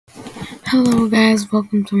Hello guys,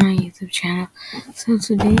 welcome to my YouTube channel. So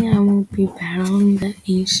today I will be battling the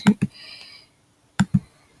ancient.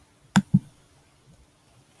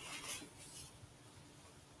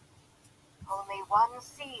 Only one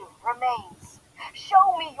seal remains.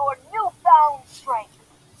 Show me your newfound strength.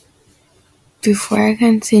 Before I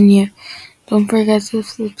continue, don't forget to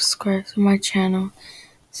subscribe to my channel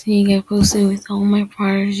so you get posted with all my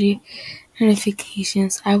Prodigy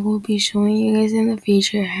notifications. I will be showing you guys in the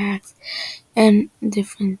future hacks and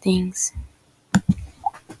different things.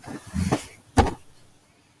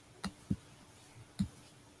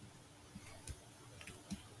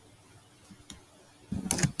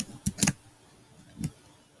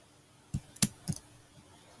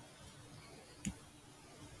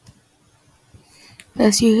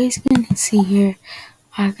 As you guys can see here,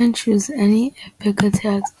 I can choose any epic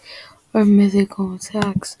attacks or mythical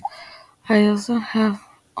attacks. I also have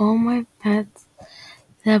all my pets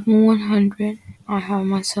level 100. I have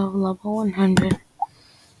myself level 100.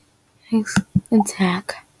 Next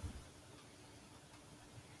attack.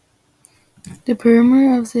 The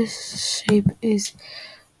perimeter of this shape is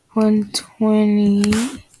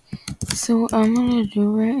 120. So what I'm gonna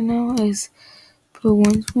do right now is put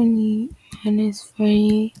 120 minus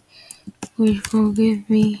 30, which will give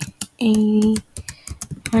me 80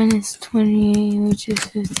 minus 28, which is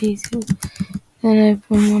 52. Then I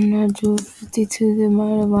put 152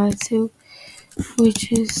 divided by 2,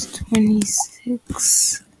 which is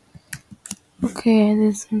 26. Okay, I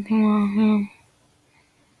did something wrong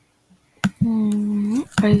here.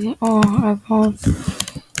 I found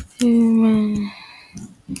 2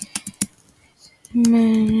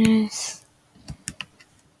 minus.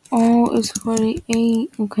 Oh, it's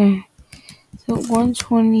 48. Okay, so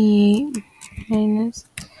 128 minus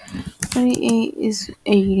 28 is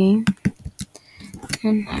 80.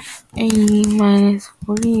 And 80 minus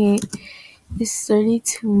 48 is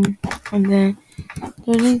 32. And then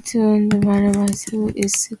 32 divided by 2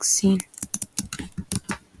 is 16.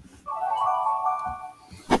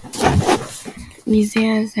 Easy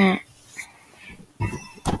as that.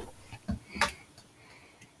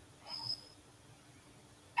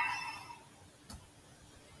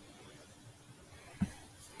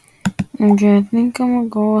 Okay, I think I'm gonna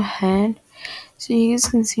go ahead. So you guys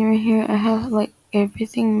can see right here, I have like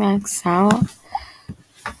everything maxed out.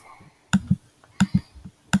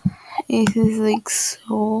 This is like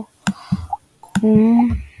so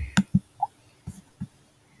cool.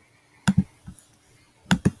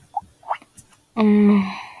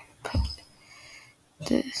 Put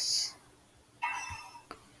this.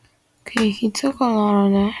 Okay, he took a lot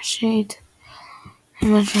of that shade. How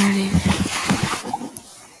much already?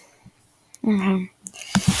 Okay.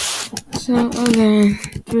 So again,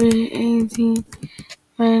 318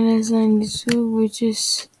 minus 92, which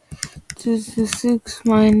is 226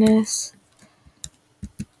 minus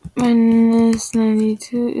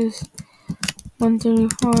 92 is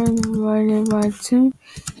 134 divided by 2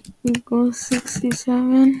 equals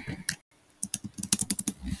 67.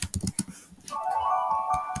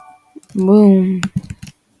 Boom.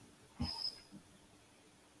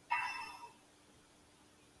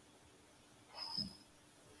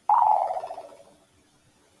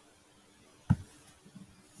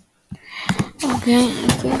 Okay, I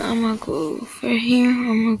think I'm gonna go for here.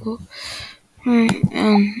 I'm gonna go for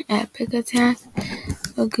an epic attack.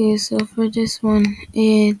 Okay, so for this one,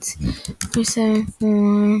 it's for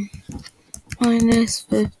 74 minus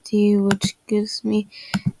 50, which gives me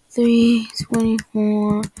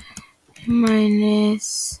 324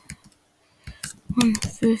 minus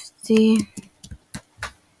 150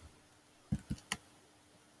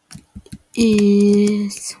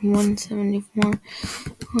 is 174.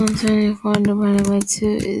 174 divided by 2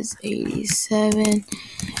 is 87,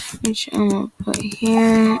 which I'm gonna put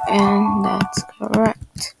here, and that's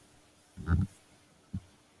correct.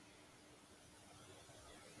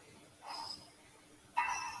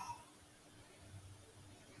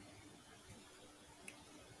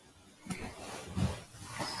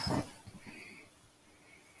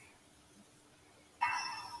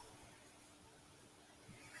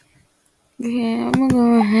 Okay, I'm gonna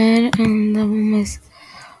go ahead and level this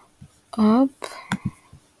up.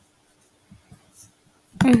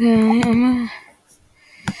 Okay, I'm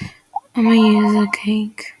gonna use a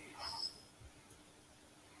cake.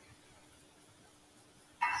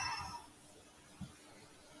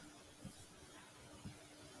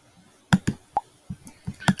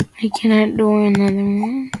 I cannot do another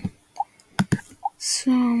one,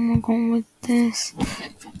 so I'm gonna go with this.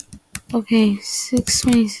 Okay,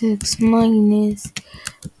 626 minus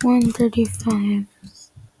 135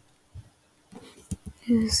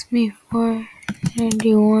 gives me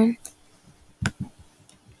 491.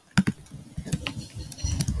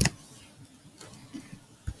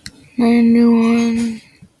 91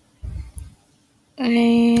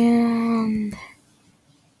 and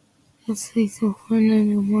let's see, so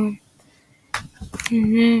 491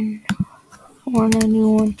 and then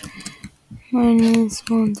 491 minus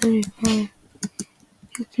 135,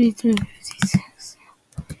 53, 56,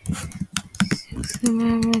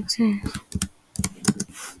 56, 10.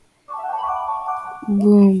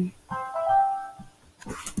 Boom.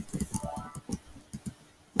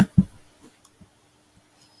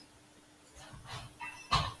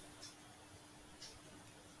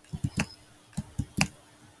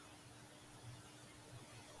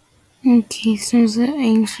 Okay, so the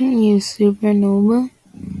ancient used supernova.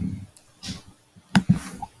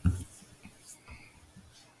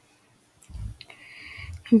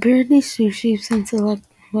 Compare these two shapes and select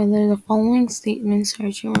whether the following statements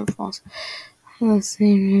are true or false. Let's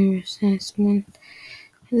see, remember this one.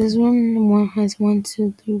 This one has 1,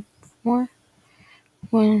 2, 3, 4.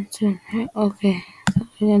 1, 2, 3. Okay, so I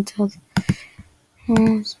can tell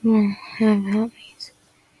most will have helped me.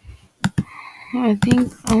 I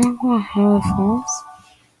think I'm gonna go have a false.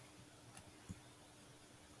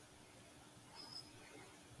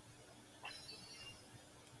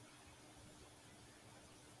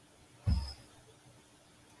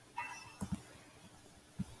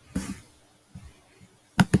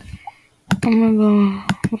 I'm gonna go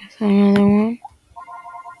with another one.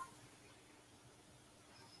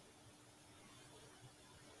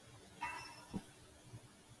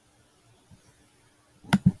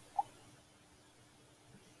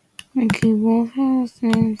 Okay, both have the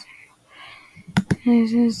same. I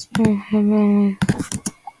just don't have one.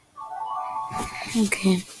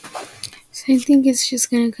 Okay, so I think it's just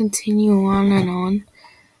gonna continue on and on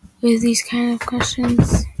with these kind of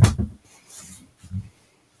questions.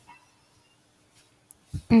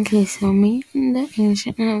 Okay, so me and the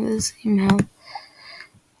ancient have the same health.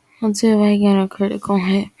 Let's see if I get a critical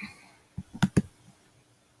hit.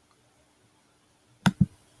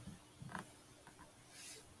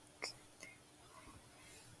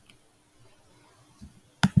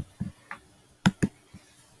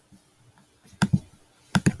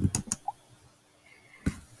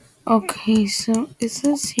 Okay, so it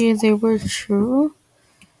says here they were true.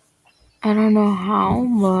 I don't know how,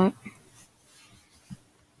 but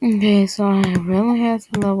okay, so I really have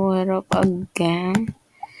to level it up again.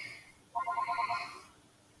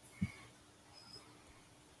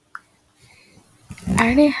 I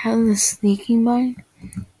already have the sneaking bind.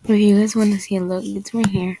 If you guys want to see it, look, it's right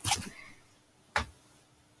here.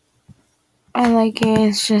 I like it.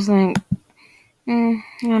 It's just like, I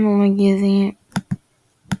don't like using it.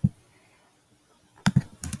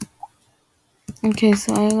 Okay,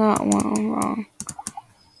 so I got one wrong.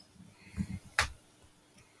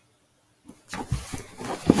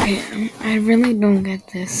 Okay, I really don't get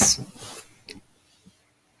this.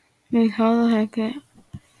 Like, how the heck am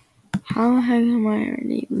I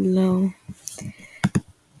already low?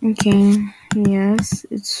 Okay, yes,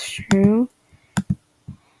 it's true.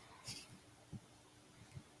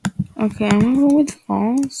 Okay, I'm gonna go with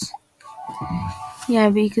false. Yeah,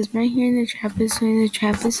 because right here in the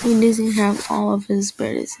trapezoid doesn't have all of his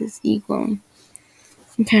vertices equal.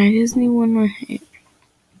 Okay, I just need one more hit.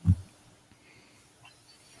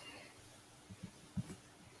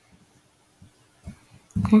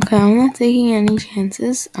 Okay, I'm not taking any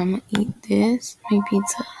chances. I'm gonna eat this, my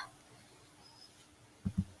pizza.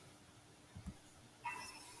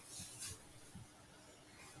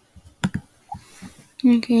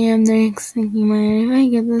 Okay, I'm next thinking mine. If I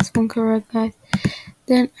get this one correct, guys,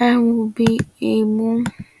 then I will be able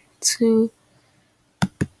to.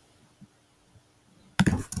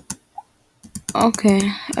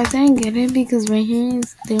 Okay, I didn't get it because right here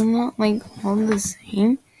they're not like all the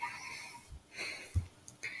same.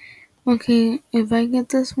 Okay, if I get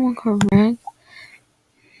this one correct,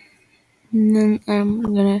 then I'm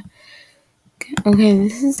gonna. Okay,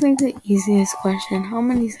 this is like the easiest question. How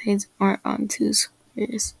many sides are on two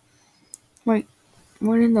squares? Like,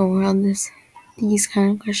 what in the world is these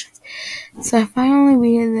kind of questions? So I finally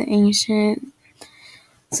beat the ancient.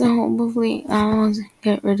 So hopefully I'll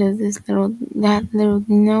get rid of that little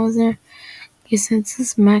thing that was there. Because since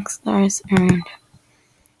this max stars earned.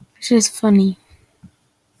 It's just funny.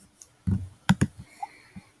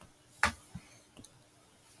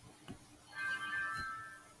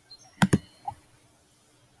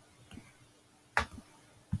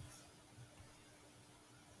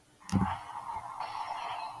 Thank you.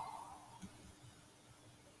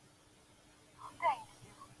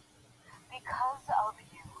 Because of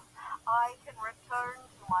I can return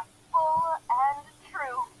to my full and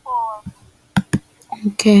true form.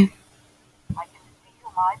 Okay. I can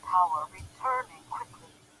feel my power returning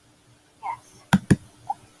quickly. Yes,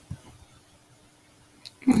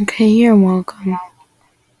 Okay, you're the welcome. island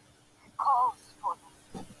calls for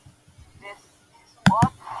me. This is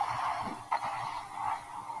what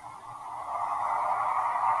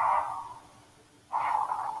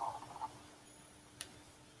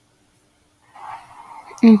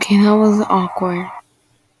Okay, that was awkward.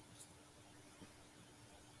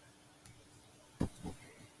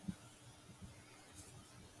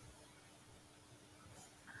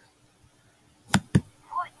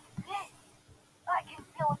 what is this? I can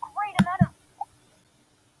feel a great amount of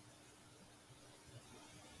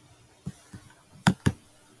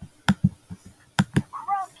the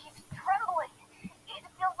ground keeps trembling. It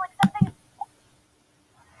feels like something.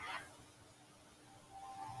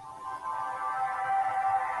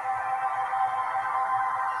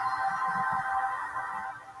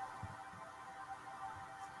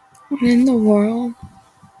 What in the world? Look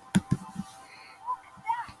at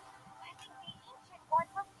that! I think the ancient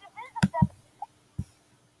wants us to visit them.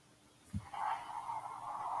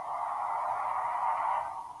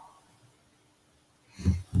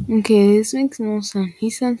 Okay, this makes no sense. He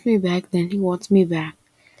sent me back, then he wants me back.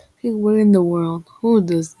 Like, what in the world? Who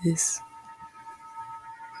does this?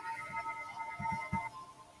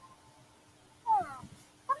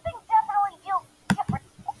 Something definitely feels different.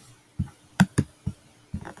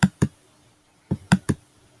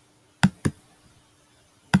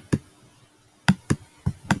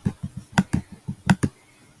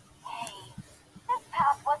 Hey, this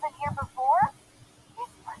path wasn't here before. This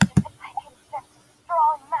must have been. I can sense a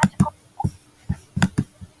strong magical.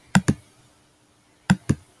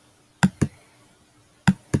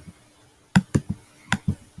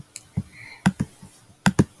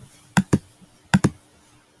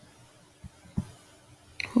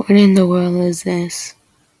 What in the world is this?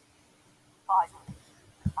 Finally,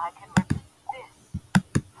 I can repeat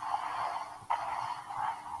this.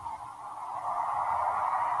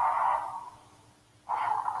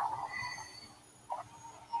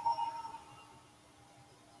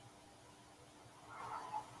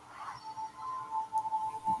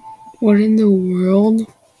 What in the world?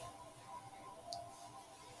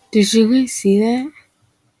 Did you guys see that?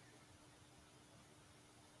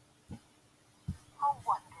 How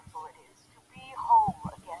wonderful it is to be home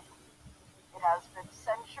again. It has been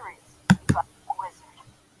centuries, but wizard.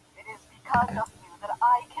 It is because of you that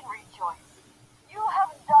I can rejoice. You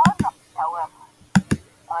have done, however.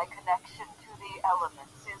 My connection to the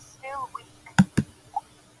elements is still weak.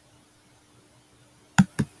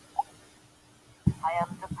 I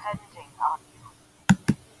am depending on you.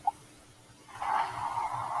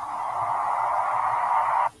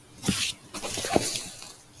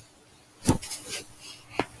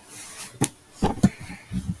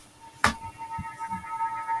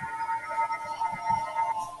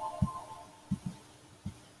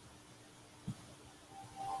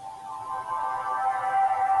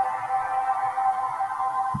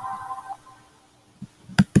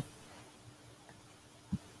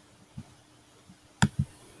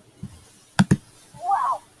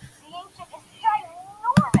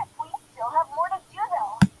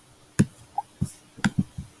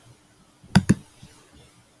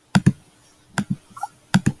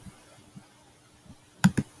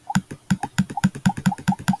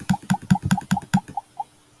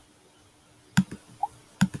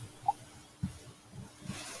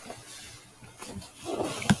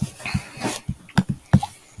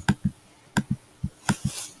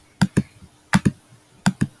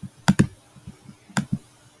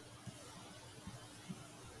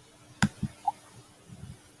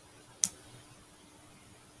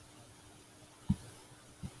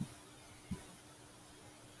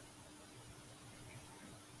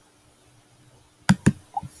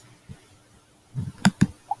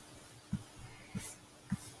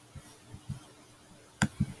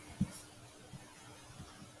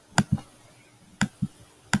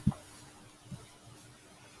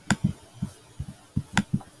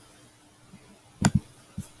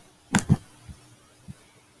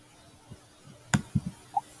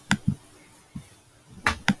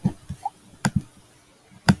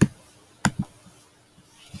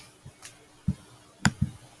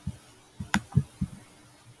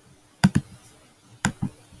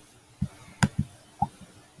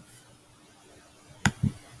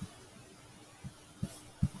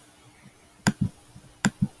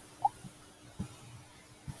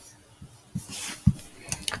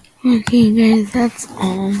 Okay, guys, that's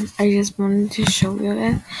all. I just wanted to show you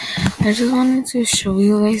guys. I just wanted to show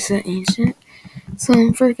you guys the ancient. So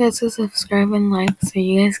don't forget to subscribe and like so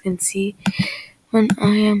you guys can see when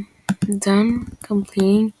I am done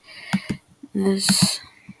completing this,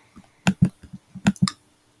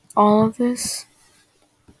 all of this.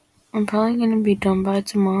 I'm probably gonna be done by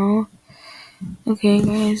tomorrow. Okay,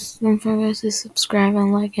 guys, don't forget to subscribe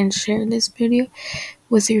and like and share this video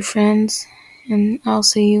with your friends. And I'll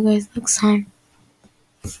see you guys next time.